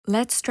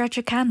Let's stretch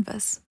a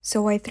canvas.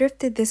 So I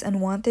thrifted this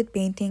unwanted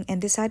painting and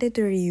decided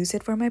to reuse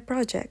it for my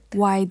project.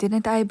 Why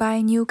didn't I buy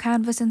a new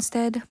canvas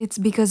instead? It's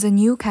because a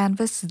new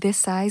canvas this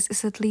size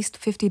is at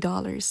least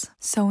 $50.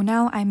 So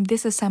now I'm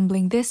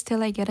disassembling this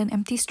till I get an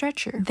empty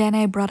stretcher. Then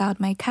I brought out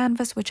my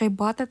canvas, which I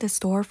bought at the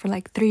store for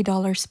like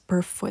 $3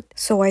 per foot.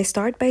 So I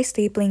start by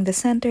stapling the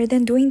center,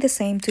 then doing the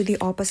same to the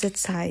opposite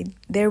side.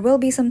 There will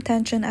be some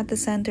tension at the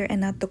center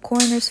and at the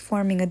corners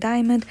forming a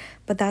diamond,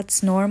 but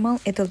that's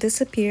normal. It'll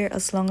disappear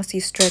as long as you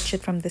stretch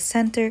it from the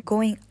center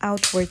going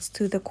outwards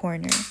to the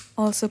corner.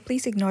 Also,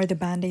 please ignore the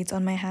band-aids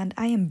on my hand.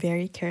 I am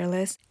very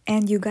careless.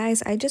 And you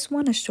guys, I just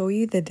want to show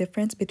you the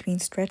difference between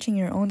stretching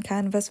your own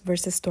canvas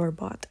versus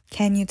store-bought.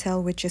 Can you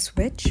tell which is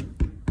which?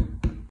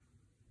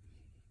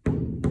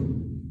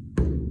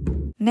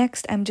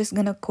 Next, I'm just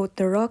gonna coat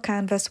the raw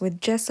canvas with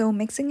gesso,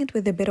 mixing it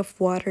with a bit of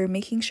water,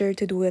 making sure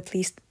to do at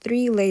least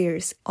 3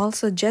 layers.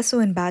 Also, gesso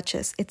in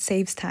batches, it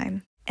saves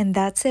time. And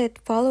that's it.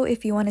 Follow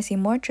if you want to see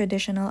more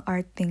traditional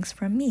art things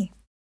from me.